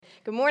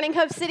Good morning,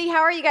 Hope City.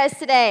 How are you guys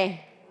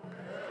today?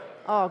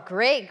 Oh,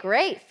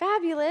 great,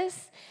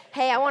 fabulous.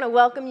 Hey, I want to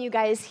welcome you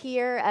guys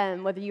here,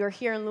 whether you're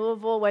here in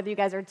Louisville, whether you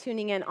guys are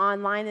tuning in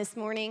online this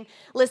morning,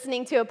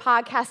 listening to a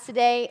podcast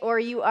today, or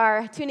you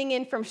are tuning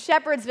in from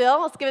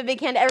Shepherdsville. Let's give a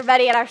big hand to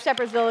everybody at our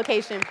Shepherdsville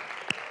location.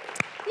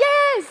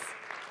 Yes!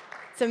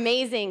 It's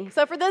amazing.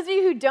 So for those of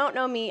you who don't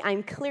know me,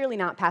 I'm clearly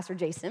not Pastor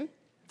Jason.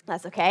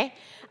 That's okay.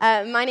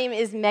 My name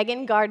is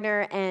Megan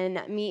Gardner,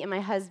 and me and my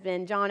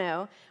husband,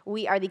 Jono,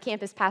 we are the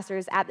campus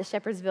pastors at the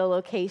Shepherdsville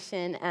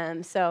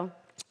location. So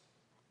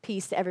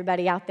peace to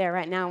everybody out there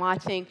right now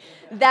watching.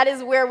 That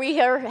is where we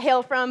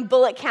hail from,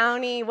 Bullitt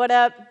County. What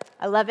up?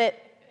 I love it.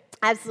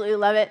 Absolutely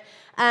love it.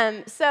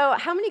 So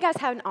how many of you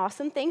guys had an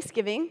awesome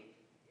Thanksgiving?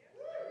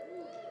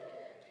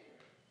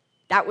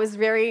 That was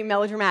very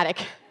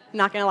melodramatic.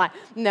 Not going to lie.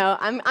 No,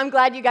 I'm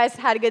glad you guys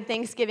had a good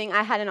Thanksgiving.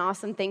 I had an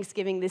awesome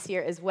Thanksgiving this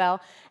year as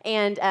well.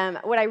 And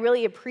what I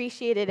really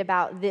appreciated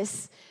about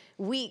this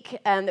week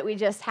that we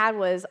just had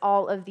was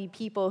all of the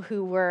people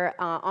who were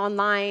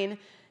online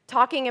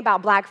talking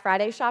about Black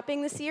Friday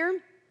shopping this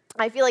year.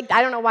 I feel like,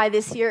 I don't know why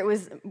this year it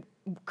was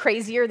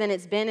crazier than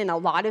it's been in a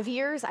lot of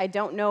years. I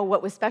don't know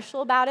what was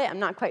special about it. I'm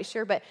not quite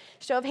sure. But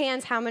show of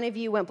hands, how many of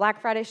you went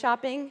Black Friday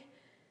shopping?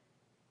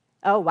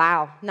 Oh,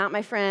 wow. Not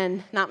my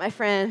friend.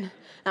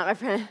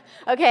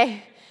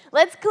 Okay,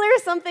 let's clear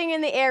something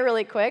in the air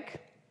really quick.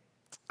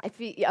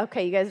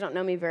 Okay, you guys don't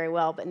know me very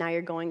well, but now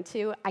you're going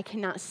to. I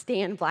cannot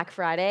stand Black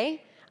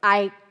Friday.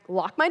 I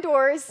lock my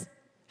doors,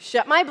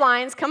 shut my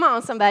blinds. Come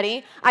on,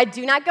 somebody. I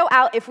do not go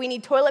out. If we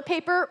need toilet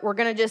paper, we're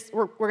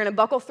gonna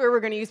buckle through. We're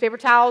gonna use paper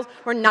towels.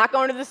 We're not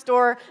going to the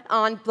store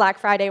on Black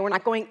Friday. We're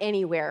not going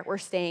anywhere. We're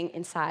staying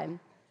inside.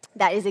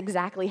 That is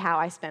exactly how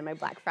I spend my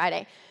Black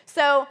Friday.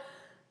 So,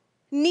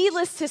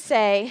 needless to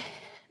say,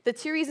 the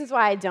two reasons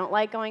why I don't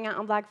like going out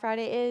on Black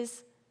Friday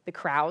is the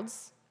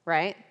crowds,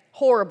 right?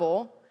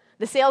 Horrible.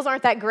 The sales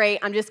aren't that great.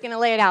 I'm just going to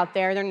lay it out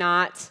there. They're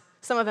not.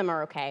 Some of them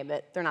are okay,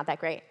 but they're not that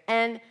great.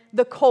 And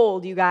the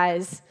cold, you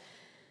guys.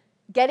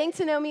 Getting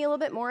to know me a little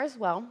bit more as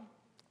well.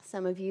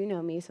 Some of you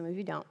know me, some of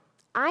you don't.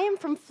 I am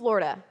from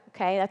Florida,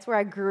 okay? That's where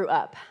I grew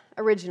up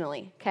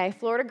originally, okay?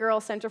 Florida girl,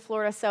 Central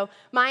Florida. So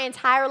my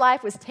entire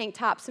life was tank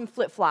tops and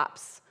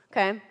flip-flops,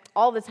 okay?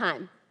 All the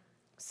time.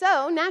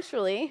 So,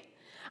 naturally,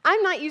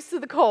 I'm not used to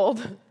the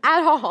cold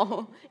at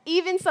all.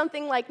 Even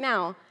something like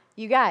now.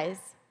 You guys,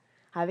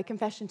 I have a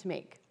confession to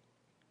make.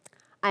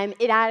 I'm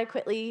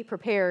inadequately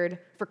prepared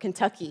for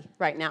Kentucky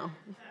right now.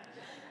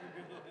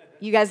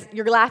 You guys,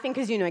 you're laughing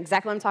because you know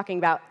exactly what I'm talking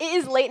about. It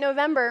is late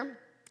November.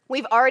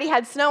 We've already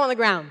had snow on the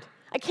ground.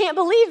 I can't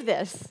believe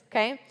this,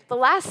 okay? The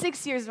last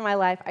 6 years of my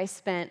life I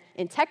spent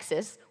in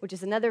Texas, which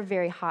is another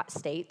very hot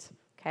state,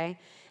 okay?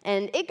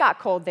 And it got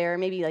cold there,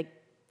 maybe like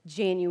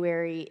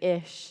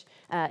January-ish,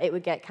 it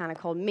would get kind of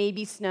cold,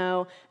 maybe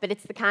snow, but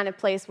it's the kind of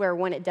place where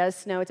when it does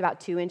snow, it's about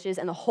 2 inches,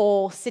 and the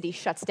whole city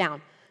shuts down.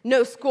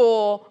 No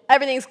school,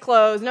 everything's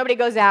closed, nobody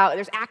goes out,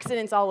 there's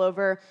accidents all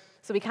over,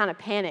 so we kind of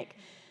panic.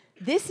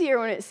 This year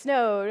when it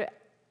snowed,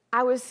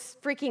 I was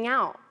freaking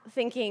out,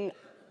 thinking,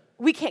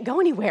 we can't go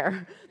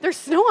anywhere. There's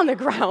snow on the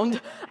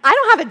ground. I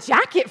don't have a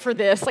jacket for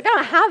this. Like, I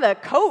don't have a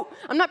coat.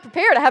 I'm not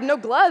prepared. I have no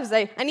gloves.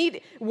 I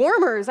need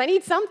warmers. I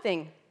need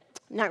something.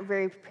 Not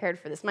very prepared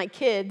for this. My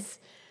kids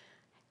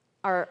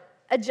are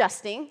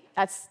adjusting.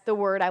 That's the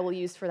word I will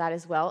use for that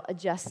as well,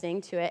 adjusting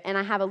to it. And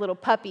I have a little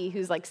puppy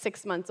who's like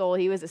 6 months old.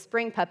 He was a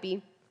spring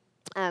puppy.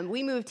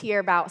 We moved here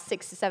about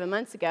 6 to 7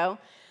 months ago,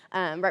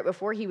 right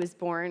before he was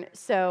born.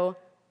 So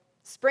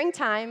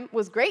springtime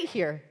was great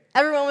here.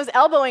 Everyone was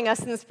elbowing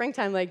us in the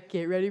springtime, like,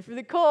 get ready for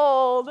the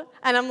cold.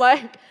 And I'm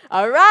like,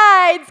 all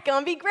right, it's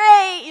going to be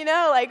great. You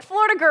know, like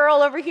Florida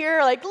girl over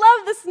here, like,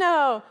 love the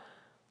snow.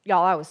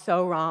 Y'all, I was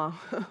so wrong.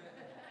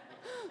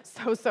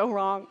 So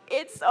wrong.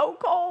 It's so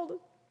cold.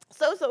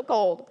 So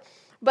cold.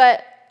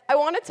 But I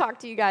want to talk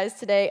to you guys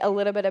today a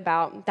little bit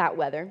about that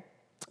weather.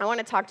 I want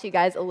to talk to you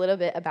guys a little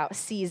bit about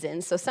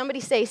seasons. So somebody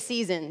say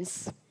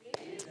seasons.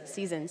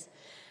 Seasons.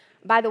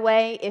 By the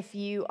way, if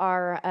you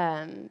are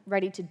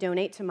ready to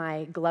donate to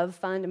my glove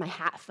fund, my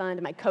hat fund,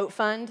 my coat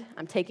fund,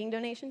 I'm taking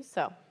donations.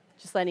 So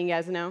just letting you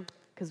guys know,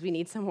 because we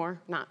need some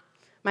more.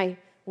 My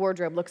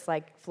wardrobe looks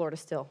like Florida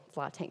still. It's a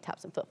lot of tank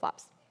tops and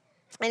flip-flops.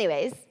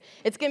 Anyways,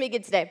 it's going to be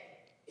good today.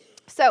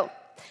 So,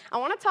 I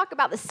want to talk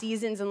about the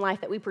seasons in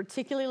life that we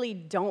particularly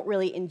don't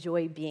really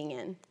enjoy being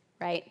in,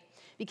 right?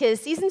 Because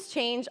seasons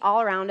change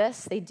all around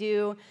us. They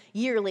do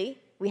yearly.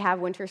 We have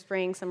winter,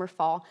 spring, summer,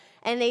 fall,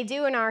 and they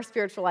do in our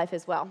spiritual life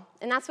as well.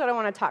 And that's what I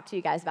want to talk to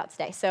you guys about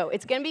today. So,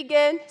 it's going to be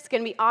good. It's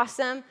going to be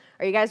awesome.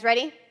 Are you guys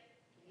ready?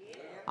 Yeah.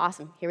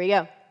 Awesome. Here we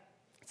go.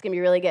 It's going to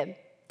be really good.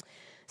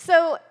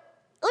 So,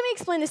 let me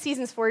explain the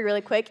seasons for you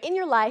really quick. In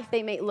your life,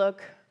 they may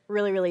look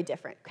really, really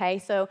different, okay?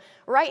 So,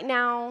 right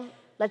now,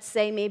 let's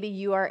say maybe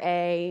you are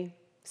a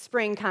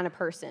spring kind of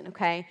person,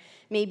 okay?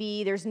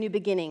 Maybe there's new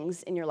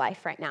beginnings in your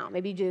life right now.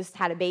 Maybe you just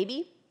had a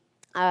baby.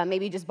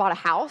 Maybe you just bought a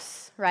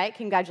house, right?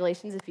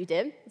 Congratulations if you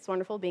did. It's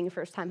wonderful being a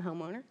first-time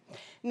homeowner.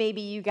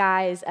 Maybe you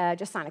guys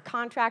just signed a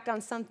contract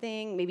on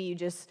something. Maybe you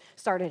just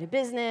started a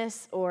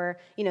business, or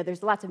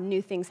there's lots of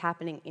new things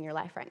happening in your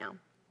life right now.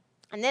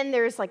 And then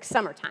there's like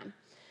summertime.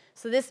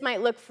 So this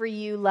might look for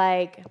you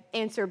like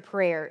answered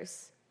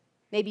prayers.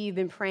 Maybe you've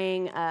been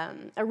praying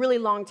a really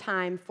long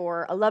time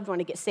for a loved one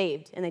to get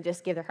saved, and they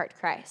just gave their heart to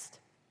Christ.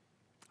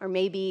 Or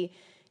maybe,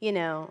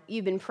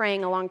 you've been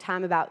praying a long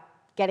time about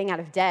getting out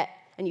of debt,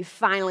 and you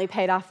finally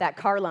paid off that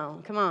car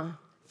loan. Come on,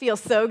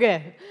 feels so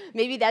good.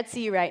 Maybe that's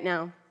you right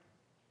now.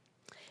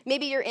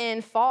 Maybe you're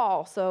in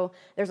fall, so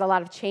there's a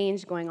lot of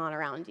change going on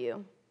around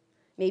you.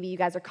 Maybe you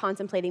guys are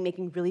contemplating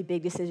making really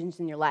big decisions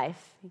in your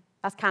life.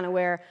 That's kind of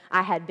where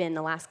I had been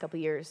the last couple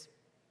years,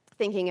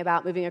 thinking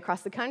about moving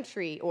across the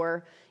country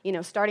or,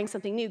 starting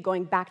something new,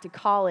 going back to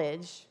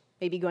college,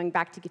 maybe going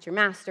back to get your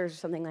master's or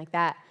something like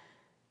that.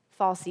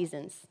 Fall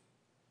seasons.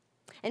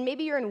 And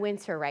maybe you're in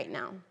winter right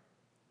now,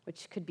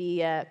 which could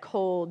be a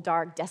cold,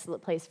 dark,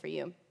 desolate place for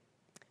you.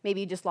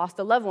 Maybe you just lost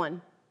a loved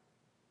one.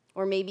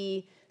 Or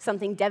maybe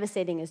something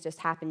devastating has just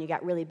happened. You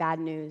got really bad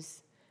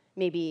news.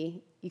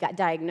 Maybe you got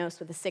diagnosed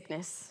with a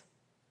sickness.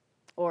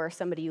 Or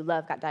somebody you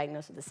love got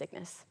diagnosed with a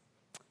sickness.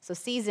 So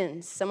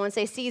seasons. Someone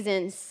say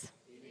seasons.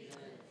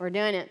 We're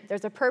doing it.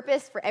 There's a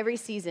purpose for every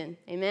season.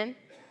 Amen?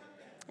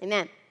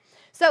 Amen.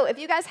 So if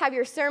you guys have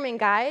your sermon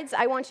guides,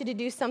 I want you to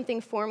do something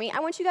for me. I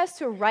want you guys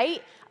to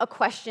write a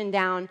question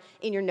down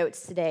in your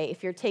notes today.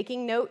 If you're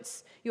taking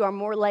notes, you are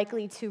more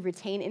likely to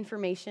retain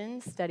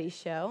information, studies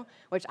show,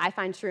 which I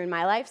find true in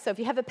my life. So if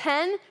you have a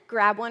pen,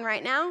 grab one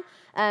right now.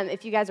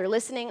 If you guys are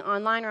listening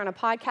online or on a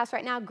podcast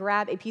right now,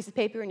 grab a piece of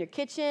paper in your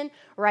kitchen,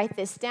 write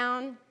this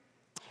down.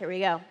 Here we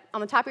go.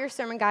 On the top of your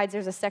sermon guides,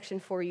 there's a section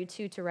for you,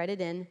 too, to write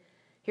it in.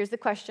 Here's the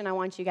question I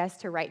want you guys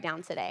to write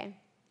down today.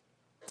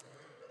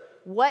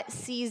 What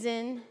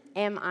season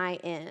am I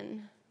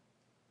in?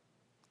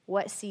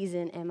 What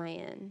season am I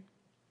in?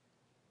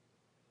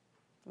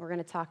 We're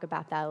going to talk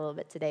about that a little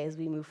bit today as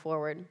we move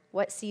forward.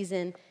 What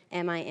season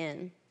am I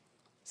in?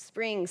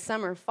 Spring,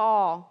 summer,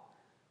 fall,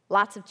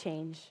 lots of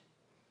change.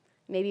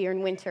 Maybe you're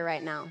in winter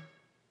right now.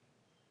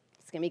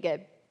 It's going to be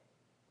good.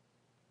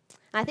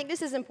 And I think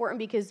this is important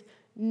because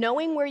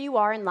knowing where you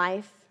are in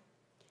life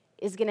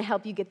is going to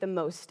help you get the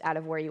most out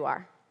of where you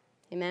are.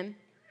 Amen?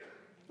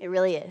 It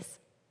really is.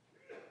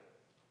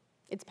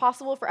 It's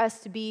possible for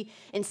us to be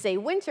in, say,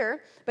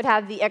 winter, but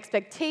have the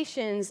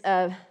expectations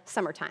of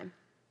summertime,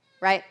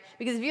 right?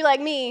 Because if you're like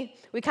me,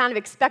 we kind of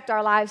expect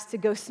our lives to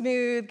go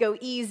smooth, go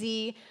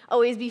easy,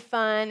 always be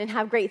fun, and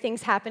have great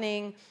things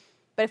happening.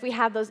 But if we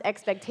have those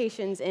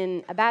expectations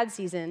in a bad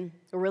season,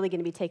 we're really going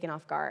to be taken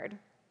off guard.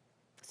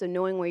 So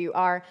knowing where you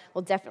are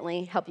will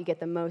definitely help you get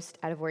the most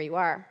out of where you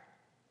are.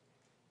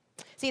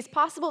 See, it's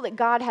possible that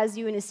God has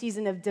you in a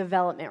season of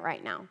development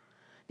right now,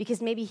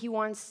 because maybe he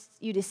wants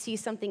you to see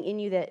something in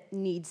you that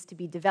needs to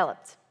be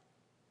developed.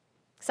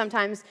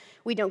 Sometimes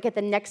we don't get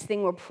the next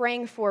thing we're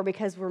praying for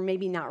because we're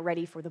maybe not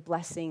ready for the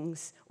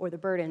blessings or the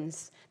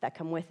burdens that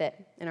come with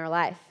it in our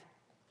life.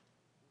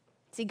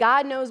 See,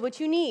 God knows what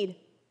you need.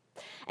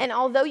 And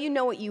although you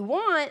know what you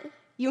want,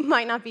 you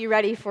might not be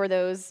ready for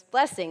those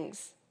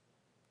blessings.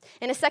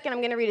 In a second, I'm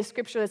going to read a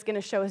scripture that's going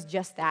to show us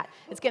just that.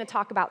 It's going to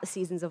talk about the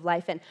seasons of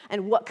life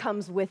and what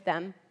comes with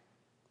them.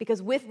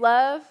 Because with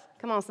love,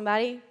 come on,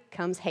 somebody,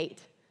 comes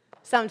hate.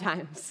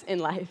 Sometimes in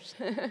life.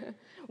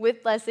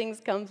 With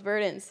blessings comes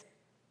burdens.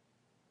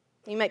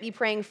 You might be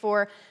praying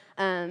for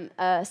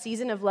a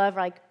season of love,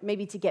 like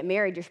maybe to get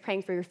married. You're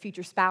praying for your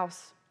future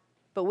spouse.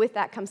 But with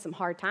that comes some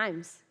hard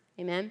times.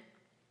 Amen?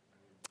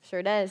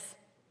 Sure does.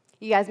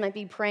 You guys might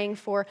be praying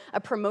for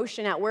a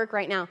promotion at work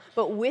right now.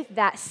 But with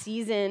that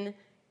season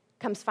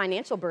comes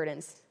financial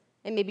burdens.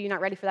 And maybe you're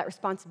not ready for that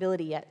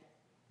responsibility yet.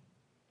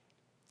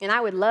 And I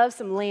would love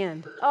some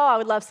land. Oh, I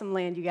would love some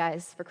land, you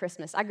guys, for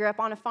Christmas. I grew up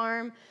on a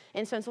farm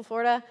in Central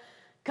Florida.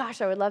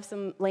 Gosh, I would love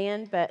some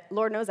land, but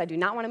Lord knows I do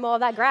not want to mow all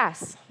that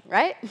grass,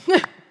 right?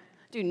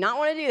 Do not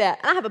want to do that.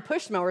 And I have a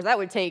push mower. That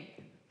would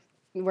take,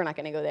 we're not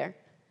going to go there.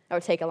 That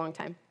would take a long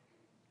time.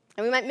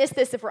 And we might miss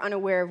this if we're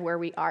unaware of where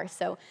we are.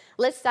 So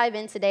let's dive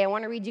in today. I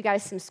want to read you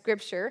guys some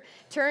scripture.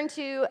 Turn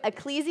to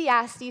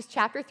Ecclesiastes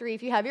chapter 3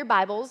 if you have your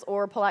Bibles,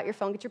 or pull out your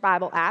phone, get your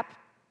Bible app.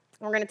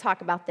 We're going to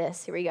talk about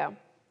this. Here we go.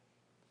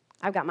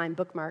 I've got mine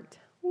bookmarked.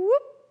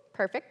 Whoop,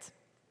 perfect.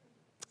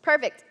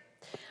 Perfect.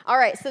 All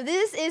right, so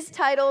this is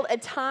titled A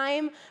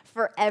Time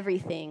for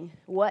Everything.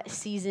 What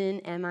season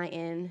am I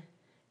in?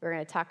 We're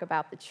going to talk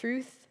about the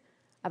truth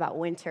about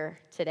winter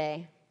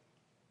today.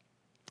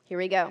 Here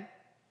we go.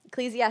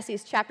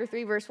 Ecclesiastes chapter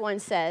 3, verse 1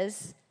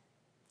 says,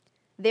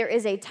 "There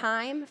is a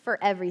time for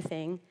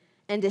everything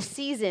and a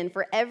season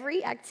for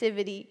every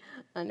activity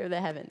under the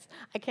heavens."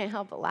 I can't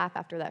help but laugh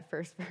after that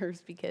first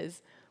verse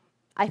because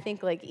I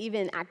think like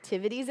even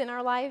activities in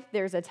our life,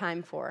 there's a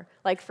time for.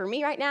 Like for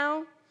me right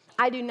now,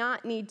 I do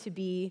not need to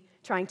be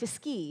trying to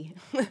ski.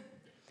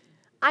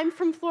 I'm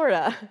from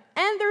Florida,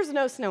 and there's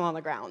no snow on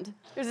the ground.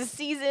 There's a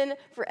season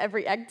for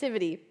every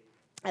activity.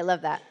 I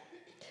love that.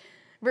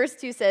 Verse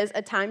 2 says,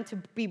 a time to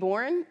be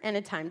born and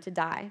a time to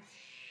die,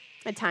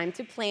 a time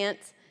to plant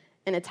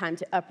and a time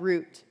to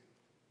uproot,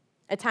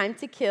 a time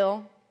to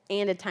kill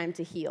and a time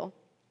to heal,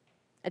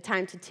 a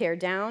time to tear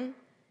down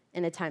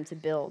and a time to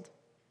build,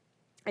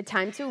 a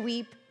time to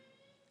weep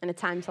and a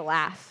time to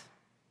laugh,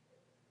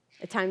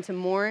 a time to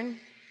mourn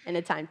and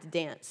a time to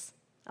dance.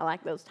 I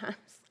like those times.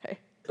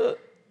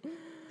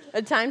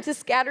 A time to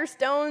scatter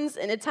stones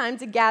and a time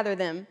to gather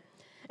them,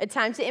 a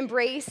time to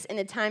embrace and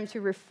a time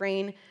to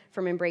refrain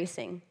from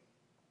embracing,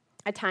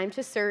 a time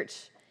to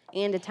search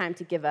and a time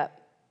to give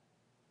up,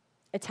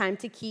 a time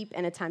to keep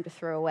and a time to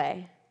throw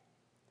away,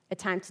 a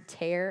time to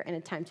tear and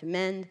a time to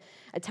mend,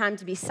 a time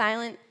to be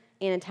silent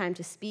and a time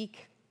to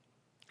speak,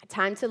 a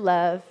time to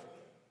love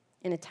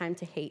and a time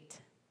to hate,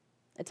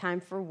 a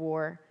time for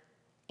war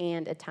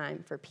and a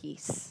time for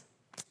peace.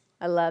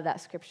 I love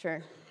that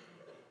scripture.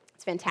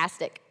 It's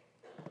fantastic.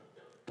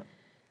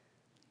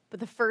 But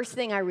the first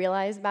thing I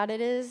realized about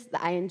it is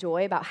that I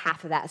enjoy about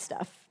half of that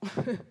stuff.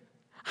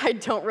 I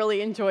don't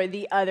really enjoy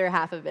the other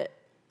half of it.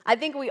 I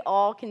think we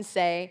all can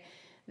say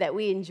that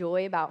we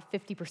enjoy about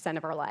 50%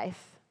 of our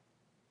life.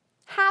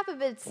 Half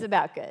of it's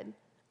about good.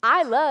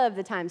 I love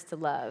the times to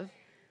love,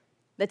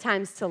 the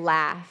times to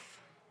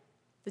laugh,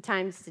 the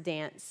times to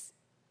dance.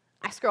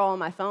 I scroll on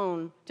my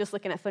phone just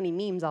looking at funny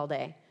memes all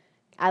day.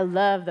 I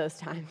love those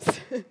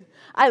times.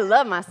 I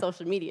love my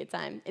social media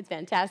time. It's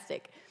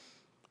fantastic.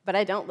 But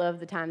I don't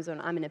love the times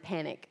when I'm in a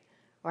panic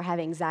or have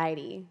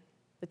anxiety,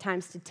 the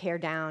times to tear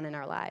down in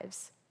our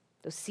lives,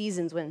 those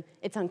seasons when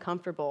it's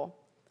uncomfortable,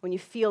 when you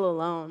feel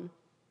alone,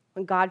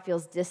 when God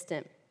feels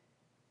distant.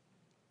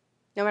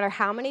 No matter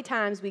how many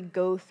times we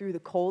go through the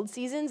cold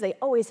seasons, they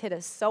always hit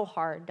us so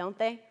hard, don't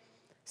they?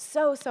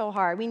 So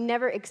hard. We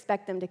never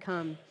expect them to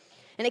come.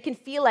 And it can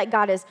feel like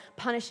God is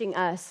punishing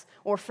us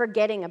or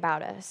forgetting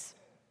about us.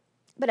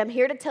 But I'm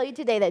here to tell you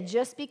today that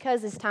just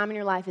because this time in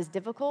your life is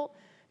difficult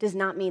does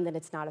not mean that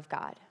it's not of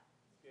God.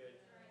 Good.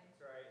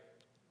 That's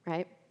right.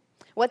 Right?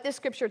 What this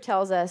scripture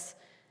tells us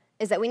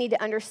is that we need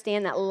to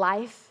understand that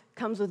life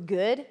comes with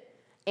good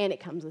and it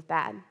comes with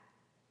bad.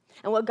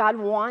 And what God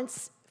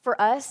wants for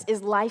us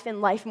is life and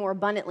life more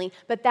abundantly,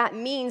 but that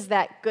means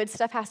that good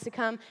stuff has to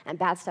come and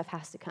bad stuff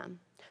has to come.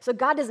 So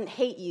God doesn't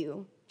hate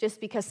you just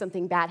because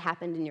something bad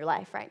happened in your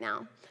life right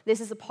now.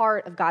 This is a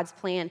part of God's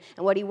plan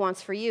and what he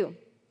wants for you.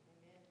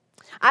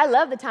 I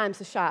love the times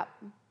to shop,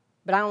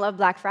 but I don't love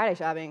Black Friday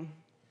shopping.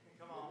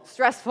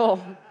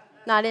 Stressful.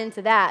 Not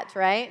into that,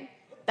 right?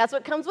 That's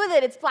what comes with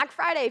it. It's Black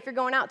Friday. If you're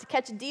going out to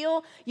catch a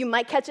deal, you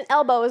might catch an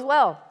elbow as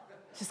well.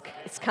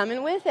 It's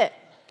coming with it.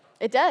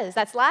 It does.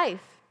 That's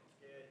life.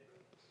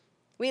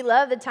 We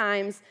love the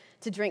times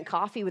to drink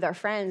coffee with our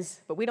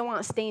friends, but we don't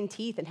want stained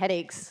teeth and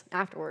headaches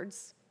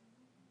afterwards.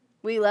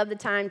 We love the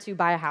time to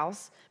buy a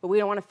house, but we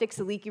don't want to fix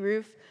a leaky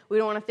roof. We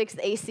don't want to fix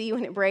the AC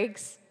when it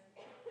breaks.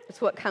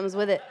 It's what comes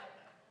with it.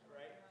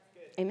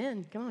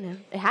 Amen. Come on now.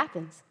 It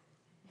happens.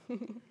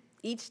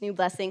 Each new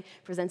blessing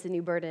presents a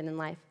new burden in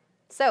life.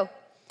 So,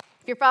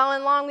 if you're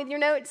following along with your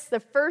notes, the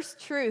first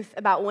truth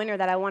about winter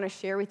that I want to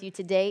share with you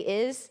today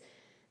is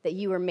that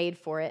you were made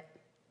for it.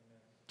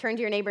 Turn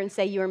to your neighbor and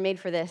say, you were made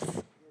for this.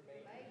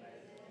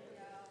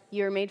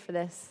 You were made for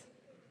this.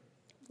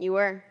 You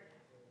were.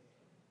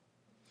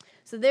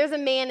 So there's a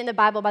man in the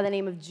Bible by the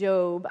name of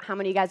Job. How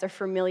many of you guys are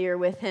familiar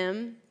with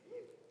him?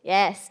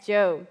 Yes,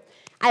 Job.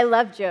 I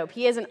love Job.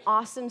 He has an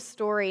awesome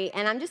story,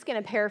 and I'm just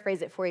going to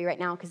paraphrase it for you right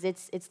now because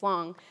it's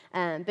long.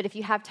 But if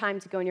you have time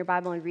to go in your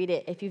Bible and read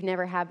it, if you've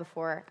never had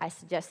before, I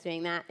suggest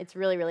doing that. It's a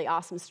really, really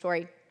awesome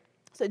story.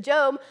 So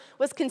Job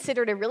was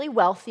considered a really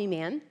wealthy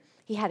man.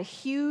 He had a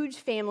huge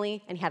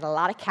family, and he had a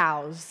lot of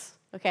cows,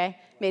 okay?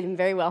 Made him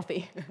very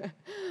wealthy.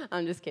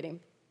 I'm just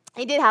kidding.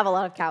 He did have a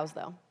lot of cows,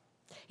 though.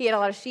 He had a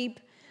lot of sheep.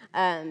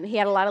 He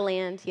had a lot of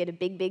land. He had a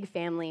big, big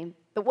family.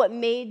 But what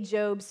made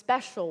Job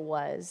special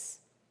was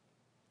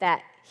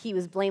that he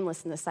was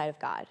blameless in the sight of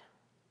God.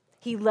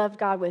 He loved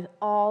God with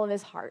all of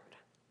his heart.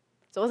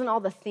 So it wasn't all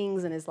the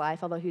things in his life,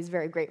 although he was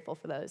very grateful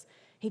for those.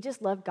 He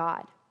just loved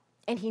God.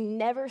 And he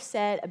never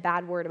said a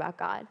bad word about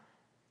God,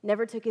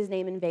 never took his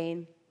name in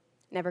vain,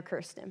 never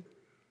cursed him.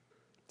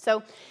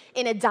 So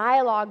in a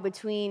dialogue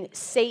between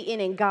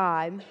Satan and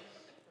God,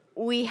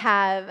 we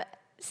have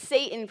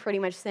Satan pretty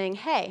much saying,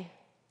 hey,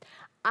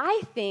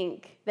 I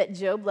think that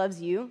Job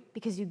loves you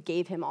because you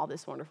gave him all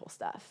this wonderful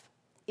stuff.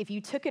 If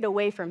you took it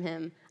away from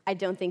him, I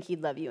don't think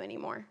he'd love you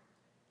anymore.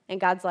 And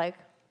God's like,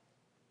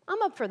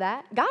 I'm up for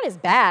that. God is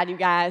bad, you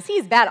guys.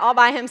 He's bad all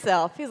by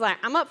himself. He's like,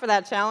 I'm up for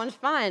that challenge.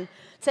 Fine.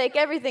 Take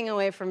everything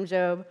away from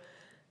Job.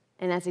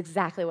 And that's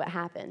exactly what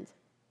happened.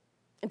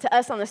 And to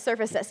us on the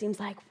surface, that seems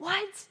like,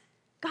 what?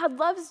 God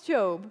loves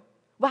Job.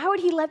 Why would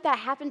he let that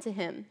happen to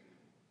him?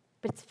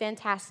 But it's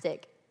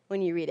fantastic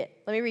when you read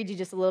it. Let me read you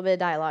just a little bit of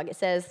dialogue. It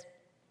says,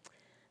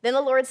 then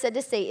the Lord said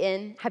to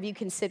Satan, have you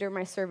considered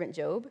my servant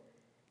Job?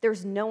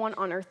 There's no one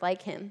on earth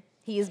like him.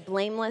 He is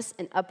blameless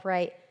and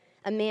upright,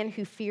 a man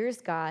who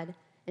fears God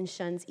and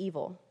shuns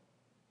evil.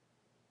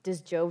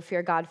 Does Job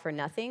fear God for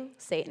nothing?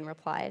 Satan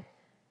replied.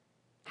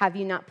 Have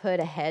you not put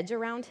a hedge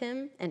around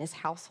him and his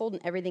household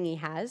and everything he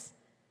has?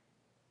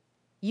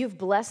 You've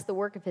blessed the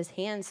work of his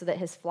hands so that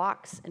his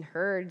flocks and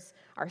herds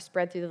are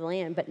spread through the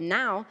land. But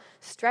now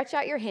stretch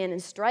out your hand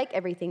and strike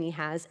everything he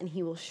has, and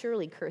he will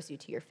surely curse you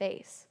to your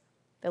face."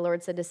 The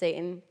Lord said to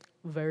Satan,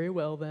 "Very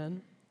well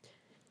then.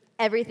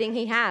 Everything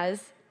he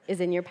has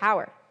is in your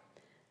power.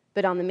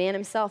 But on the man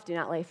himself do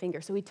not lay a finger."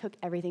 So he took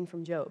everything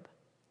from Job.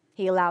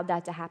 He allowed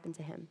that to happen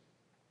to him.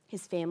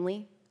 His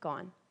family,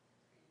 gone.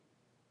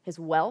 His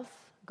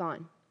wealth,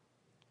 gone.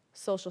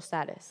 Social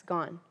status,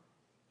 gone.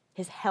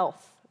 His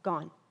health,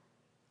 gone.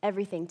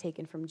 Everything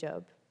taken from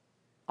Job,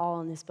 all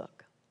in this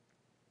book.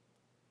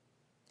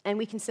 And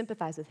we can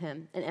sympathize with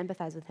him and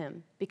empathize with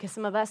him because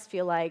some of us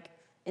feel like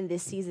in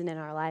this season in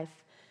our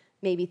life,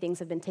 maybe things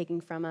have been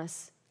taken from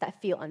us that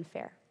feel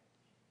unfair.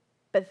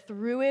 But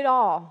through it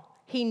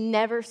all, he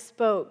never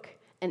spoke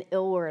an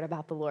ill word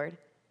about the Lord.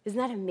 Isn't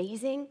that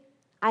amazing?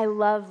 I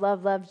love,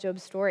 love, love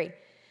Job's story.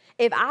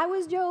 If I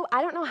was Job,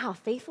 I don't know how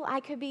faithful I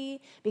could be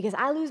because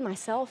I lose my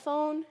cell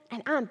phone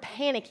and I'm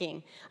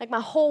panicking. Like my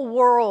whole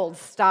world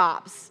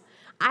stops.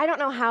 I don't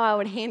know how I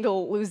would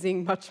handle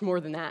losing much more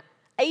than that.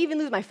 I even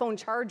lose my phone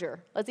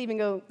charger. Let's even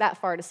go that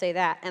far to say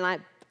that.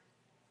 And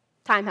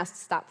time has to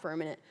stop for a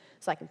minute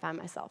so I can find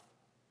myself.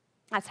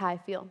 That's how I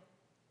feel.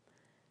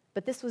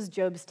 But this was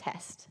Job's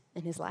test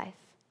in his life.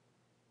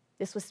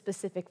 This was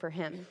specific for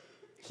him.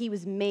 He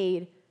was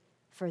made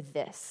for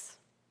this.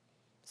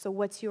 So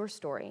what's your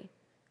story?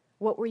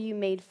 What were you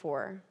made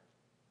for?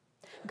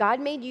 God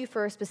made you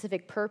for a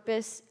specific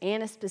purpose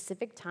and a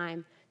specific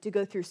time to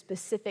go through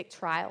specific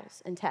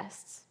trials and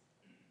tests.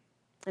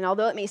 And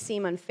although it may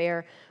seem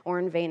unfair or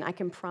in vain, I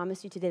can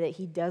promise you today that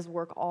he does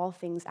work all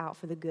things out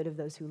for the good of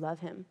those who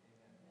love him.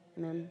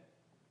 Amen.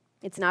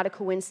 It's not a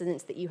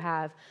coincidence that you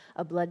have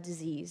a blood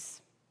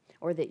disease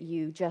or that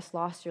you just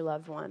lost your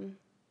loved one.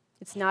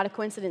 It's not a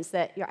coincidence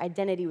that your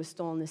identity was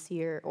stolen this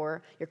year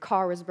or your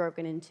car was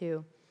broken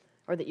into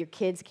or that your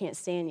kids can't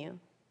stand you.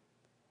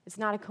 It's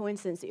not a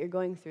coincidence that you're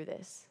going through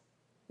this.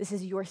 This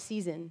is your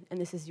season, and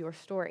this is your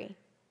story.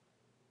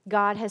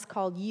 God has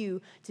called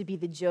you to be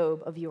the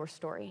Job of your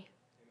story.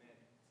 Amen.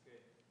 That's good.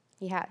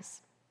 He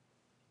has.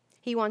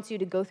 He wants you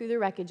to go through the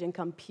wreckage and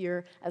come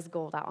pure as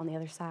gold out on the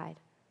other side.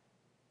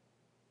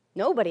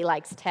 Nobody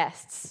likes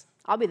tests.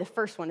 I'll be the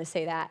first one to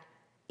say that.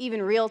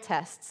 Even real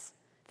tests.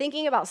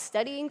 Thinking about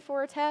studying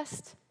for a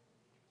test,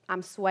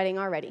 I'm sweating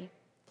already.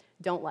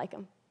 Don't like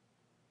them.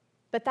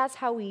 But that's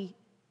how we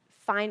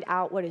find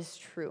out what is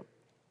true.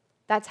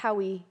 That's how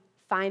we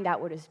find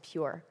out what is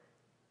pure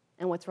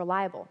and what's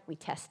reliable. We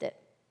test it.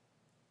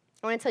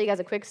 I want to tell you guys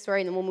a quick story,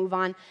 and then we'll move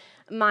on.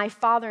 My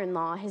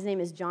father-in-law, his name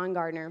is John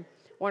Gardner,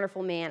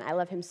 wonderful man. I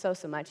love him so,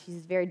 so much.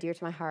 He's very dear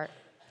to my heart.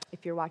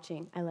 If you're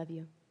watching, I love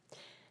you.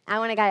 I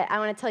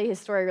want to tell you his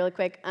story really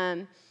quick.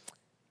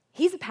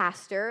 He's a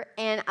pastor,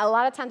 and a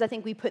lot of times I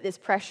think we put this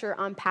pressure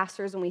on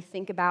pastors when we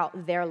think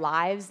about their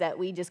lives that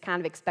we just kind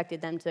of expected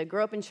them to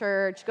grow up in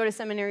church, go to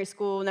seminary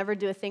school, never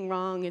do a thing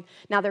wrong, and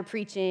now they're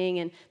preaching,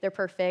 and they're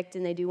perfect,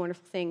 and they do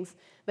wonderful things.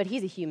 But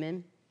he's a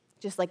human,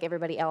 just like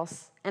everybody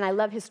else. And I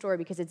love his story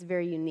because it's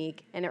very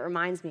unique, and it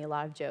reminds me a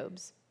lot of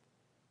Job's.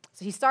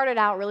 So he started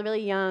out really,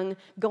 really young,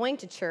 going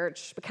to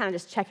church, but kind of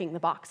just checking the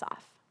box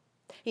off.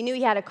 He knew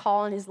he had a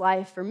call in his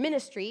life for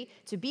ministry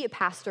to be a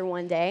pastor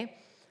one day,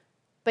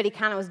 but he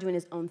kind of was doing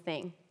his own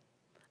thing.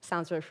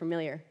 Sounds really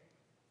familiar.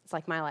 It's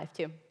like my life,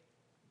 too.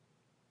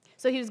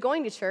 So he was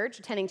going to church,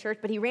 attending church,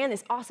 but he ran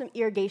this awesome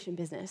irrigation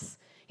business.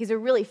 He's a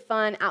really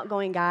fun,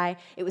 outgoing guy.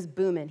 It was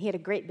booming. He had a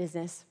great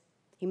business.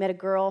 He met a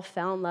girl,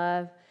 fell in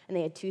love, and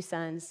they had 2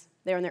 sons.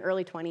 They were in their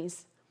early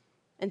 20s.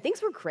 And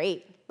things were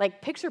great,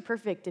 like picture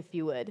perfect, if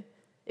you would.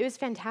 It was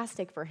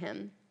fantastic for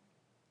him.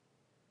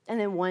 And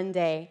then one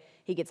day,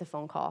 he gets a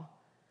phone call.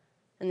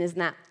 And isn't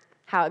that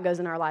how it goes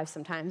in our lives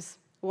sometimes?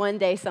 One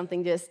day,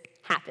 something just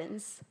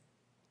happens,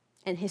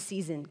 and his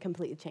season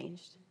completely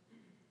changed.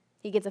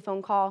 He gets a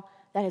phone call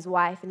that his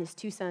wife and his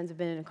 2 sons have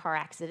been in a car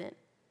accident,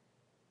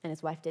 and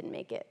his wife didn't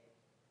make it.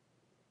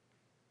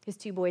 His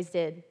 2 boys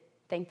did.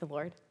 Thank the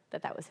Lord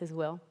that was his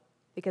will,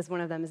 because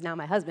one of them is now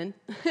my husband.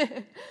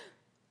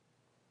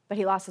 But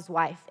he lost his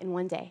wife in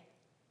one day.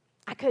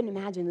 I couldn't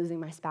imagine losing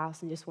my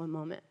spouse in just one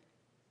moment.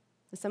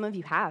 Some of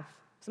you have.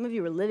 Some of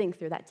you are living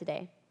through that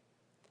today.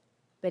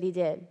 But he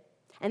did.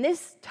 And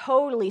this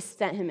totally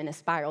sent him in a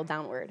spiral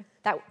downward.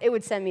 It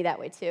would send me that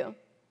way too.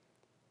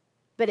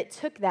 But it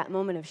took that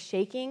moment of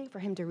shaking for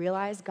him to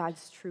realize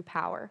God's true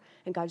power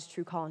and God's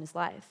true call in his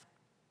life.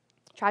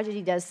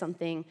 Tragedy does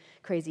something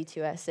crazy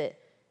to us.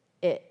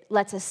 It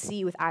lets us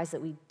see with eyes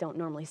that we don't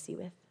normally see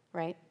with,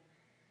 right?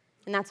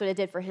 And that's what it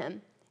did for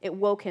him. It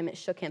woke him, it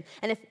shook him.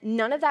 And if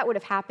none of that would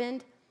have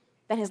happened,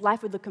 then his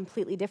life would look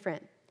completely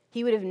different.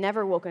 He would have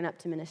never woken up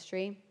to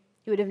ministry.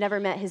 He would have never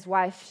met his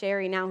wife,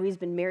 Sherry, now who he's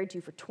been married to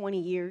for 20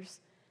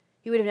 years.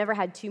 He would have never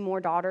had 2 more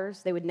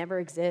daughters. They would never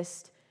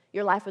exist.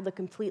 Your life would look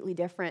completely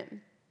different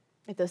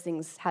if those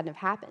things hadn't have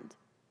happened.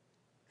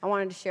 I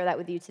wanted to share that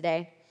with you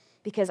today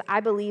because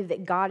I believe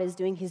that God is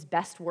doing his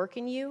best work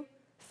in you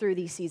through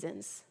these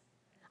seasons.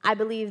 I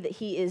believe that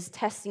he is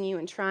testing you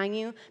and trying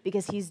you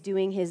because he's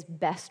doing his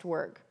best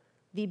work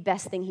the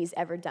best thing he's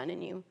ever done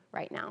in you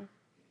right now.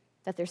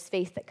 That there's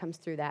faith that comes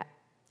through that,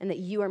 and that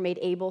you are made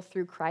able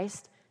through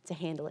Christ to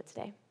handle it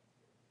today.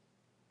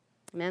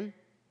 Amen?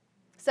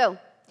 So,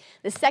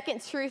 the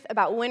second truth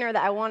about winter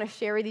that I want to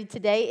share with you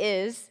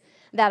today is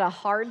that a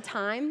hard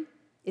time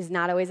is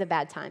not always a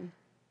bad time.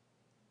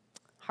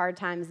 Hard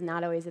time is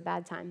not always a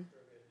bad time.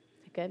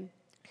 Good?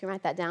 You can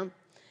write that down.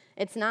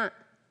 It's not.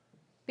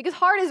 Because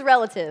hard is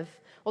relative.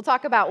 We'll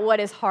talk about what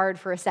is hard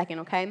for a second,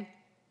 okay?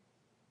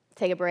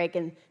 Take a break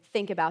and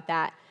think about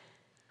that.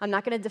 I'm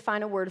not going to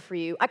define a word for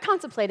you. I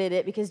contemplated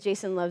it because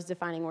Jason loves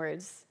defining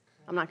words.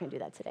 I'm not going to do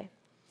that today.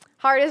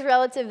 Hard is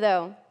relative,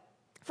 though.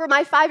 For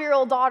my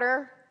 5-year-old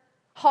daughter,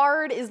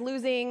 hard is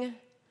losing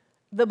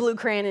the blue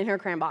crayon in her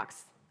crayon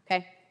box,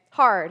 okay?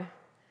 Hard.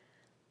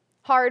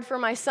 Hard for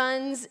my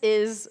sons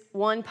is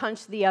one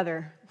punch the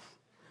other.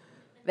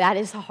 That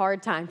is a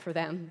hard time for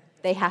them.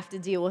 They have to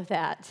deal with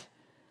that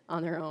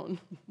on their own.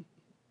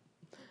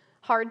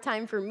 Hard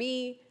time for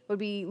me would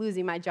be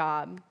losing my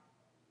job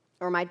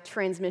or my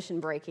transmission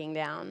breaking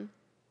down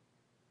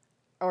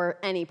or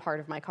any part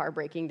of my car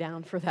breaking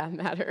down for that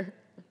matter.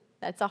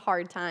 That's a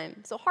hard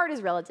time. So hard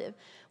is relative.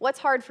 What's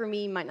hard for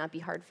me might not be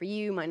hard for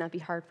you, might not be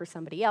hard for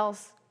somebody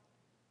else,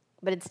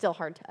 but it's still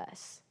hard to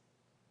us.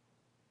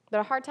 But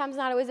a hard time is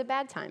not always a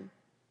bad time.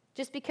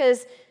 Just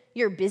because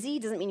you're busy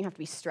doesn't mean you have to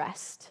be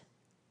stressed,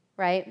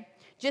 right?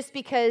 Just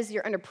because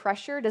you're under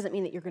pressure doesn't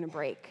mean that you're going to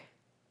break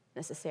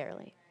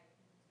necessarily.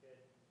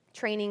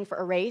 Training for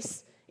a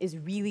race is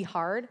really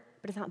hard,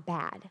 but it's not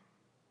bad,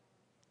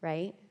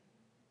 right?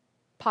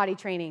 Potty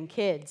training,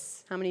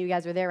 kids. How many of you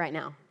guys are there right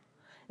now?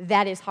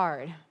 That is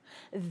hard.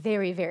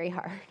 Very, very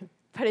hard,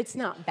 but it's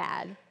not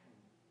bad.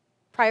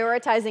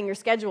 Prioritizing your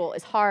schedule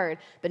is hard,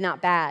 but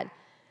not bad.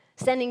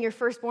 Sending your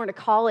firstborn to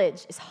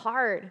college is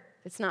hard,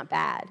 but it's not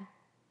bad.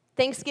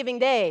 Thanksgiving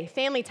Day,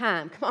 family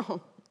time, come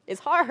on,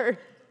 it's hard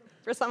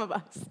for some of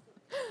us,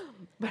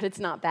 but it's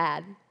not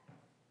bad.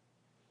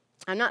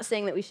 I'm not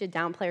saying that we should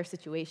downplay our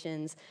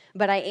situations,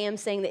 but I am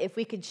saying that if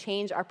we could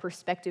change our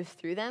perspective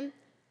through them,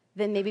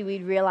 then maybe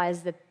we'd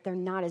realize that they're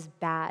not as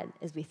bad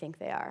as we think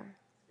they are.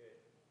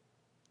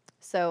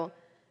 So,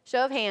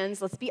 show of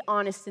hands, let's be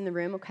honest in the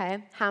room,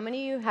 okay? How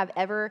many of you have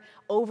ever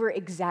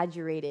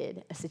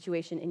over-exaggerated a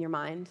situation in your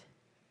mind?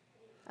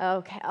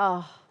 Okay,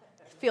 oh,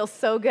 feels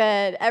so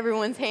good.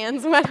 Everyone's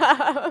hands went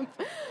up.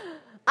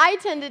 I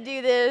tend to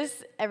do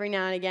this every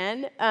now and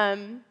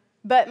again,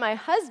 but my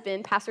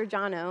husband, Pastor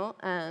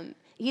Jono,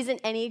 he's an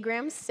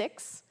Enneagram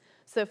 6.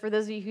 So for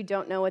those of you who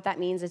don't know what that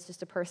means, it's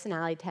just a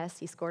personality test.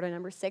 He scored a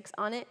number 6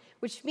 on it,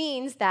 which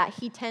means that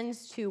he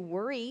tends to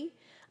worry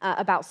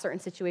about certain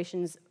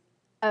situations,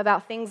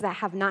 about things that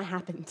have not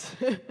happened.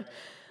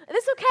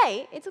 It's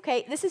okay. It's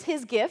okay. This is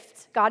his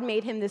gift. God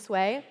made him this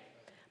way.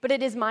 But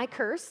it is my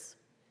curse,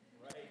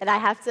 and I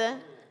have to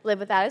live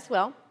with that as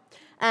well.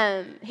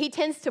 He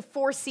tends to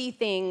foresee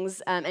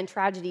things and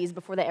tragedies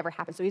before they ever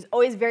happen. So he's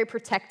always very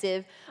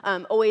protective,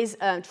 always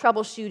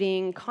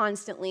troubleshooting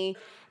constantly.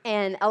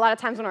 And a lot of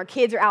times when our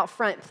kids are out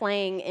front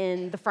playing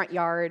in the front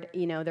yard,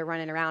 they're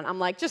running around, I'm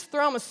like, just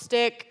throw them a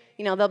stick,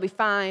 they'll be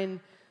fine.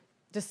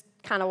 Just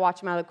kind of watch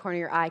them out of the corner of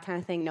your eye kind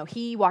of thing. No,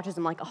 he watches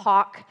them like a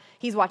hawk.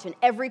 He's watching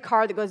every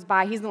car that goes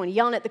by. He's the one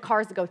yelling at the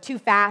cars that go too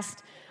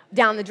fast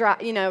down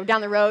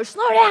the road.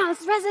 Slow down,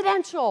 it's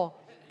residential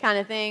kind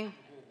of thing.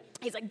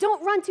 He's like,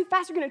 don't run too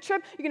fast. You're going to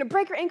trip. You're going to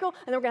break your ankle.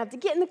 And then we're going to have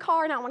to get in the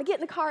car. And I don't want to get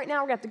in the car right now.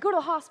 We're going to have to go to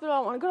the hospital. I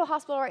don't want to go to the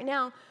hospital right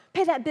now.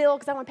 Pay that bill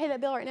because I want to pay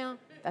that bill right now.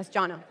 That's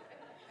Jono.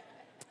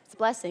 It's a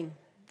blessing.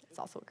 It's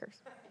also a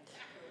curse.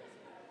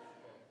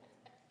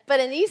 But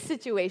in these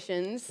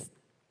situations,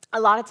 a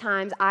lot of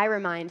times I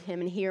remind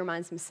him and he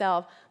reminds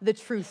himself the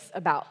truth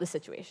about the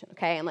situation,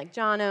 okay? I'm like,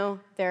 Jono,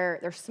 they're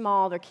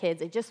small, they're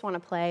kids, they just want to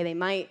play.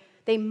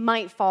 They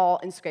might fall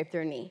and scrape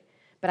their knee,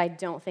 but I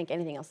don't think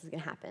anything else is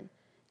going to happen.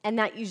 And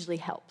that usually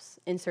helps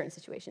in certain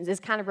situations, is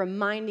kind of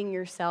reminding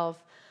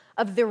yourself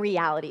of the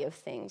reality of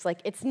things. Like,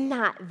 it's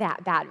not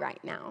that bad right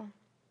now.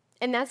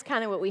 And that's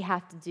kind of what we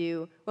have to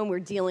do when we're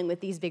dealing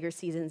with these bigger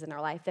seasons in our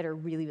life that are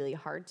really, really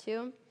hard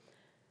to.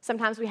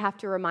 Sometimes we have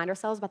to remind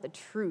ourselves about the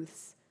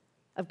truths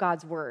of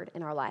God's word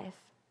in our life,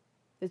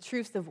 the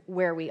truths of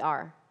where we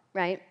are,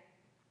 right?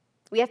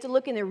 We have to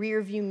look in the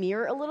rearview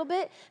mirror a little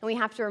bit, and we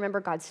have to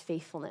remember God's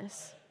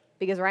faithfulness,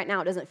 because right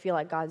now it doesn't feel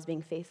like God's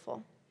being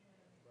faithful,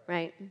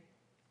 right?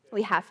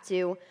 We have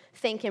to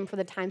thank him for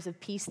the times of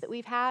peace that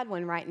we've had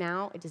when right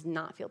now it does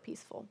not feel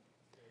peaceful.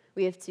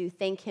 We have to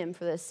thank him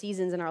for the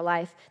seasons in our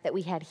life that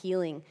we had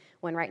healing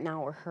when right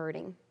now we're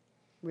hurting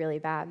really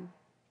bad.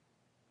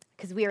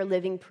 Because we are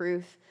living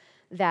proof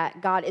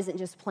that God isn't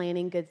just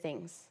planning good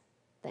things,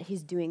 that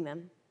he's doing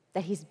them,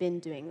 that he's been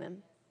doing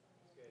them.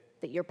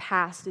 That your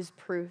past is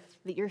proof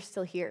that you're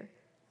still here.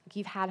 Like,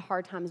 you've had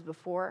hard times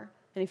before,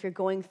 and if you're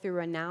going through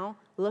one now,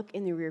 look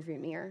in the rearview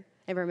mirror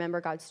and remember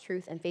God's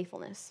truth and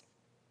faithfulness.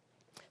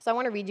 So I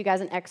want to read you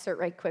guys an excerpt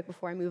right quick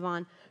before I move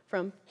on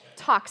from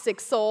Toxic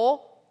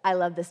Soul. I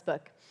love this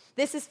book.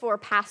 This is for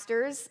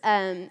pastors.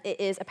 It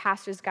is A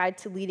Pastor's Guide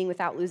to Leading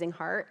Without Losing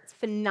Heart. It's a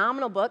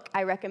phenomenal book.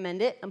 I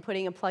recommend it. I'm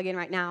putting a plug in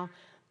right now.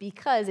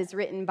 because it's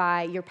written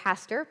by your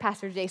pastor,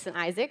 Pastor Jason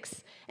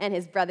Isaacs, and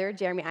his brother,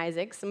 Jeremy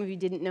Isaacs. Some of you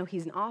didn't know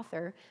he's an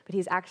author, but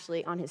he's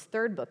actually on his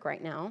third book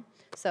right now.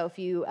 So if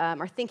you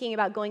are thinking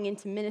about going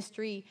into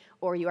ministry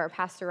or you are a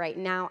pastor right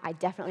now, I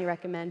definitely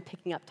recommend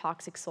picking up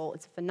Toxic Soul.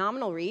 It's a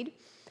phenomenal read.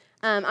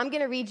 I'm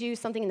going to read you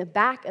something in the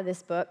back of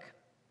this book,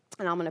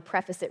 and I'm going to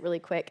preface it really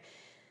quick.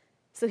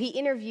 So he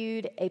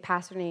interviewed a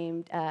pastor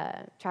named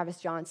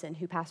Travis Johnson,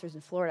 who pastors in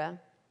Florida,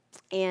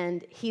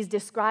 and he's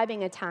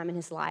describing a time in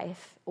his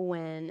life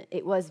when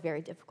it was very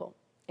difficult.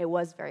 It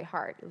was very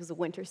hard. It was a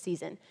winter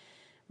season.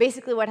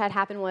 Basically what had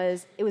happened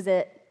was it was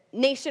a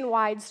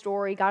nationwide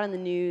story, got in the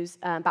news.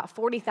 About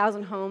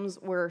 40,000 homes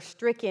were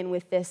stricken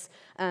with this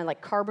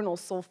like carbonyl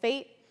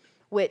sulfate,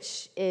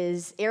 which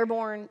is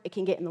airborne. It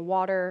can get in the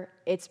water.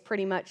 It's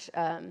pretty much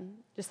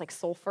just like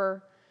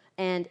sulfur,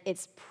 and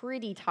it's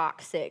pretty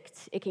toxic.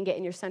 It can get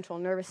in your central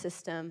nervous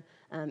system.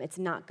 It's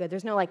not good.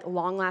 There's no like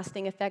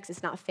long-lasting effects.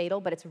 It's not fatal,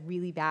 but it's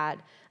really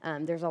bad.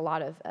 There's a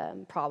lot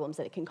of problems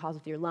that it can cause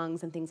with your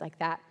lungs and things like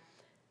that.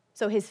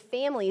 So his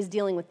family is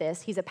dealing with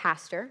this. He's a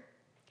pastor.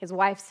 His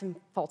wife's in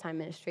full-time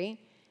ministry,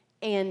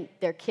 and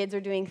their kids are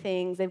doing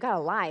things. They've got a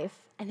life,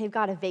 and they've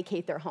got to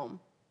vacate their home.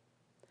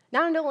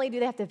 Not only do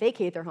they have to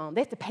vacate their home,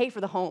 they have to pay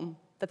for the home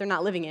that they're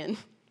not living in,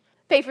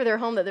 pay for their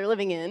home that they're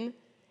living in,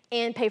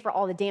 and pay for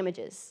all the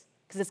damages,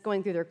 because it's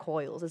going through their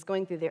coils, it's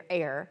going through their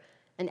air,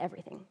 and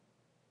everything.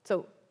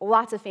 So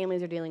lots of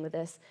families are dealing with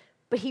this.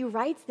 But he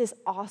writes this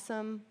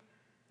awesome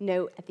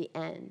note at the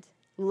end,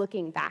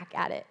 looking back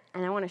at it,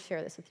 and I want to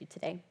share this with you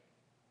today.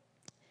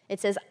 It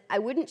says, I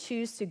wouldn't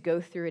choose to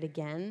go through it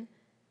again,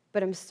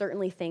 but I'm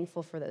certainly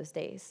thankful for those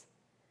days.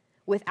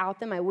 Without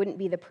them, I wouldn't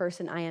be the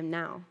person I am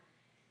now.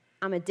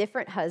 I'm a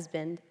different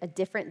husband, a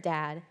different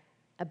dad,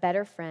 a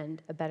better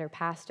friend, a better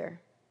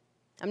pastor.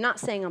 I'm not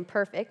saying I'm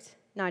perfect,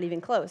 not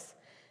even close,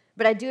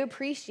 but I do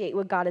appreciate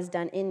what God has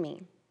done in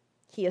me.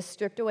 He has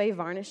stripped away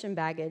varnish and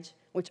baggage,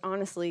 which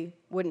honestly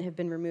wouldn't have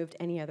been removed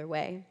any other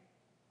way.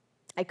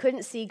 I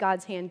couldn't see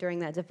God's hand during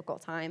that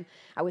difficult time.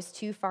 I was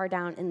too far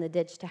down in the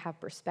ditch to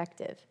have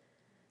perspective.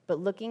 But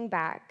looking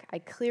back, I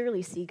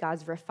clearly see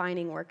God's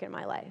refining work in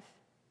my life,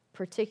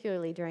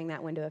 particularly during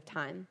that window of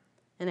time,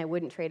 and I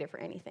wouldn't trade it for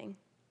anything.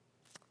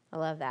 I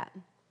love that.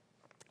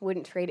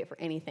 Wouldn't trade it for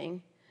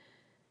anything.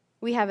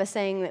 We have a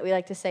saying that we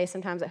like to say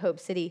sometimes at Hope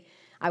City,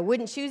 I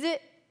wouldn't choose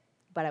it,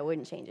 but I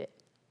wouldn't change it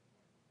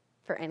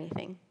for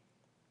anything.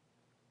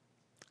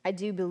 I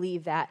do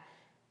believe that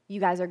you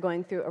guys are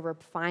going through a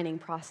refining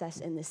process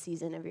in this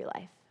season of your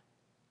life.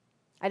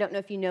 I don't know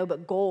if you know,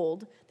 but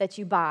gold that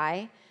you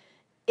buy,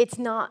 it's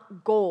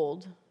not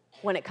gold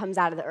when it comes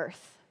out of the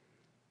earth.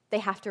 They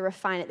have to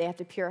refine it. They have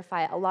to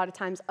purify it. A lot of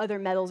times other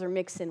metals are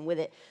mixed in with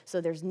it. So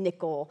there's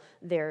nickel,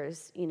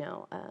 there's,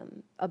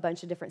 a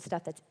bunch of different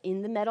stuff that's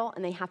in the metal,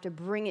 and they have to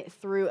bring it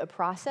through a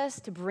process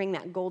to bring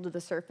that gold to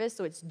the surface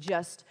so it's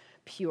just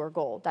pure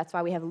gold. That's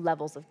why we have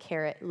levels of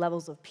carat,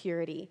 levels of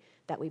purity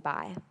that we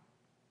buy.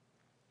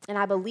 And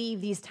I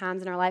believe these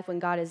times in our life when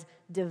God is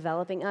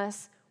developing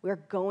us, we're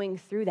going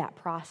through that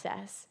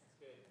process.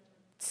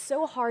 It's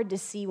so hard to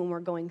see when we're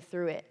going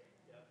through it.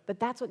 But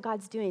that's what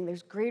God's doing.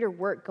 There's greater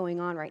work going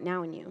on right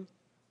now in you.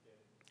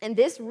 And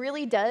this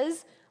really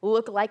does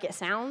look like it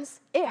sounds.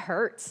 It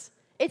hurts.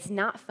 It's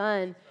not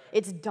fun.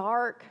 It's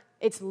dark.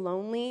 It's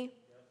lonely.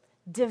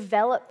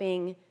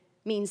 Developing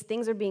means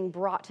things are being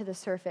brought to the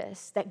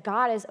surface that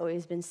God has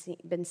always been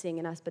seeing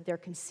in us, but they're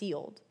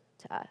concealed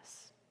to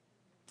us,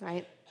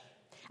 right?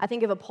 I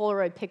think of a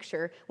Polaroid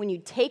picture. When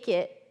you take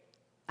it,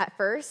 at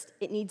first,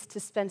 it needs to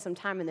spend some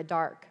time in the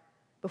dark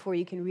before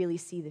you can really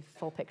see the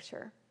full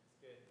picture.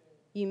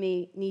 You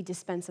may need to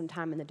spend some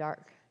time in the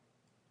dark.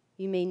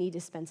 You may need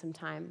to spend some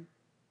time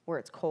where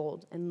it's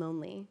cold and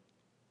lonely.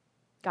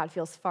 God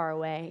feels far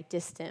away,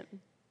 distant.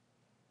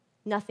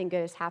 Nothing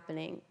good is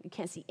happening. You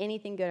can't see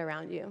anything good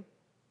around you.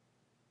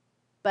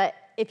 But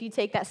if you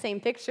take that same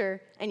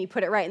picture and you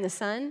put it right in the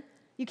sun,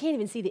 you can't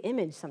even see the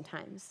image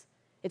sometimes.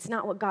 It's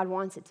not what God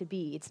wants it to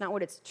be. It's not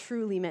what it's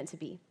truly meant to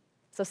be.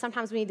 So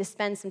sometimes we need to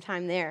spend some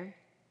time there,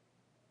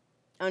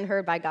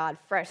 unheard by God,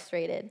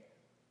 frustrated.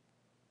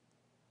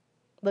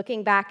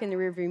 Looking back in the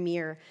rearview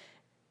mirror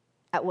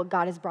at what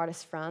God has brought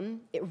us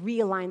from, it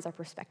realigns our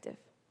perspective.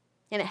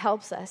 And it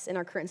helps us in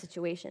our current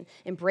situation.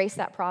 Embrace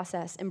that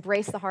process.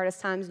 Embrace the hardest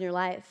times in your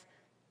life.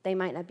 They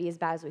might not be as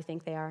bad as we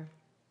think they are.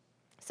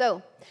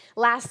 So,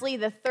 lastly,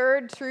 the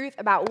third truth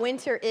about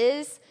winter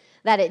is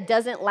that it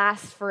doesn't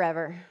last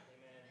forever. Amen.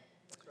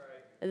 That's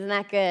right. Isn't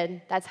that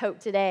good? That's hope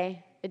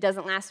today. It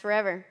doesn't last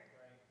forever. Right.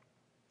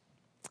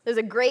 There's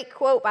a great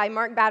quote by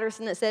Mark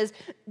Batterson that says,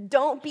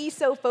 don't be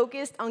so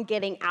focused on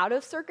getting out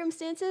of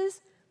circumstances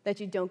that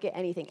you don't get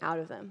anything out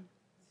of them.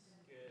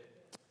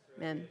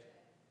 Good. Amen.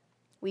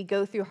 We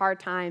go through hard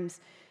times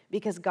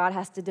because God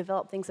has to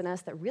develop things in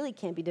us that really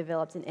can't be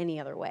developed in any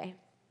other way.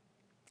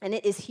 And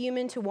it is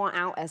human to want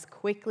out as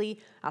quickly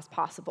as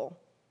possible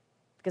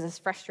because it's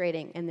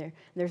frustrating and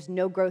there's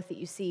no growth that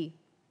you see.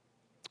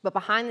 But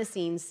behind the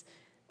scenes,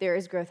 there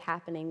is growth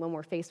happening when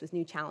we're faced with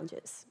new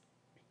challenges.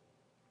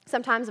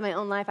 Sometimes in my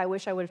own life, I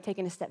wish I would have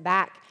taken a step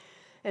back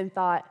and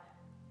thought,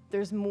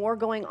 there's more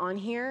going on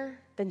here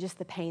than just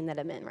the pain that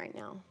I'm in right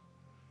now.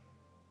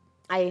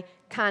 I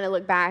kind of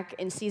look back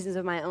in seasons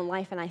of my own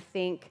life, and I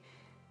think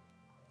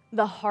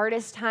the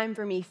hardest time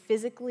for me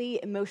physically,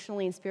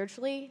 emotionally, and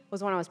spiritually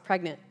was when I was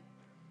pregnant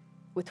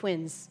with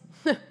twins.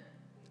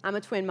 I'm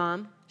a twin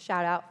mom.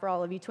 Shout out for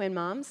all of you twin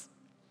moms.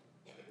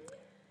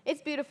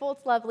 It's beautiful,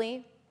 it's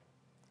lovely,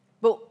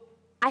 but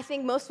I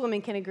think most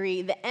women can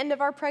agree the end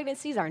of our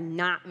pregnancies are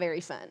not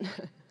very fun.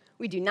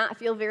 We do not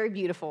feel very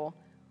beautiful.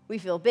 We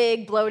feel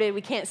big, bloated,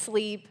 we can't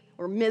sleep,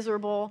 we're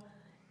miserable.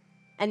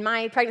 And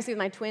my pregnancy with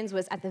my twins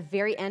was at the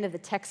very end of the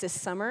Texas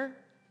summer.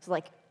 So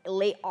like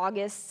late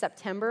August,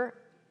 September,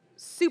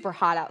 super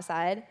hot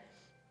outside.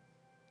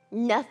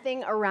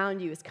 Nothing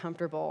around you is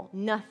comfortable.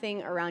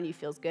 Nothing around you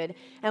feels good.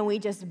 And we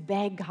just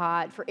beg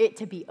God for it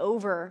to be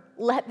over.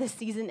 Let this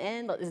season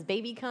end. Let this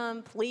baby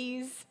come,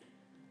 please.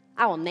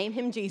 I will name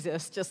him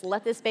Jesus. Just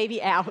let this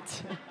baby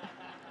out.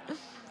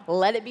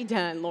 Let it be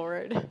done,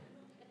 Lord.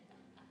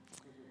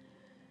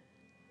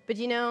 But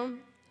you know,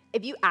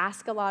 if you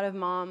ask a lot of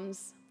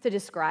moms to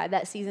describe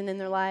that season in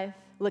their life,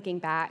 looking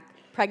back,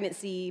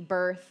 pregnancy,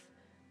 birth,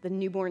 the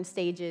newborn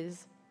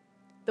stages,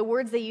 the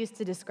words they use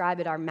to describe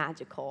it are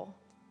magical,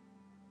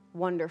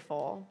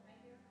 wonderful,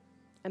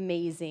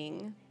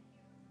 amazing.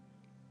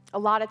 A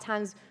lot of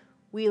times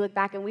we look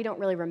back and we don't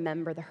really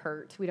remember the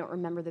hurt. We don't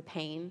remember the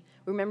pain.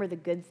 We remember the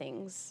good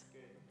things.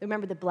 We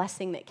remember the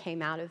blessing that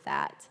came out of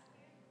that,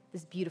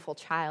 this beautiful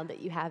child that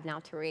you have now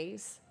to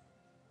raise.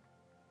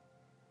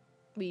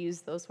 We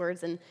use those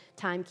words and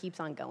time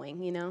keeps on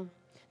going, you know?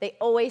 They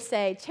always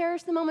say,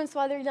 cherish the moments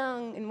while they're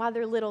young and while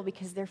they're little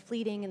because they're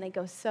fleeting and they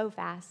go so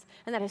fast.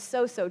 And that is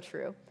so, so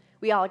true.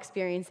 We all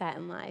experience that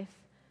in life.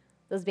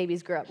 Those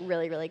babies grow up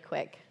really, really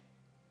quick.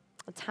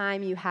 The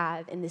time you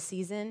have in the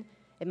season,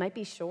 it might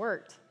be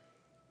short.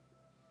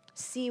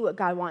 See what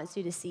God wants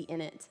you to see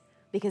in it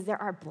because there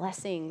are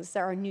blessings,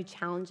 there are new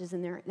challenges,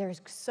 and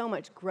there's so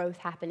much growth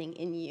happening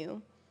in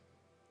you.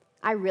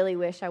 I really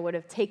wish I would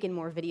have taken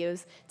more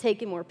videos,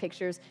 taken more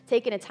pictures,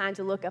 taken a time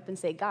to look up and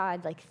say,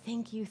 God, like,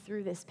 thank you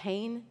through this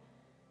pain.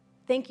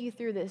 Thank you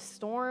through this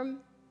storm.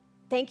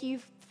 Thank you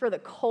for the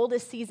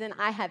coldest season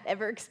I have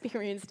ever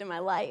experienced in my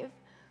life.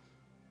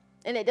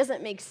 And it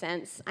doesn't make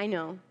sense, I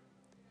know,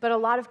 but a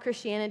lot of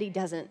Christianity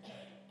doesn't.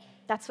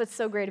 That's what's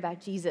so great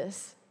about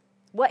Jesus.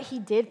 What he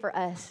did for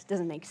us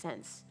doesn't make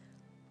sense,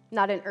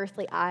 not in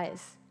earthly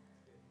eyes.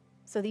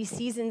 So these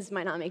seasons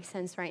might not make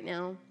sense right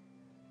now,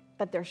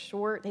 but they're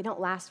short. They don't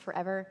last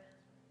forever.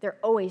 They're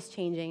always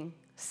changing.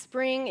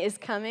 Spring is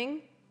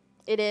coming.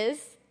 It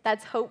is.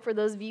 That's hope for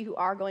those of you who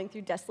are going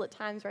through desolate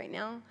times right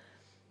now.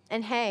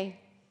 And hey,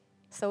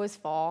 so is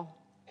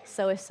fall.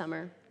 So is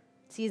summer.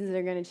 Seasons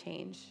are going to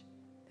change.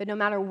 But no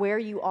matter where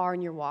you are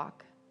in your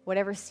walk,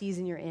 whatever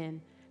season you're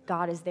in,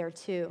 God is there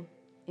too.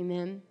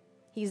 Amen?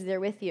 He's there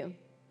with you.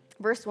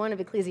 Verse 1 of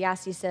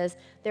Ecclesiastes says,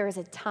 there is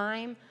a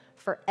time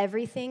for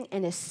everything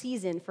and a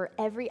season for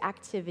every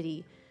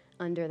activity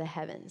under the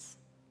heavens.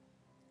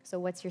 So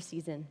what's your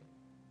season?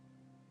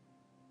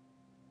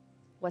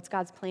 What's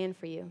God's plan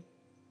for you?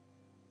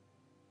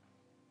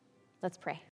 Let's pray.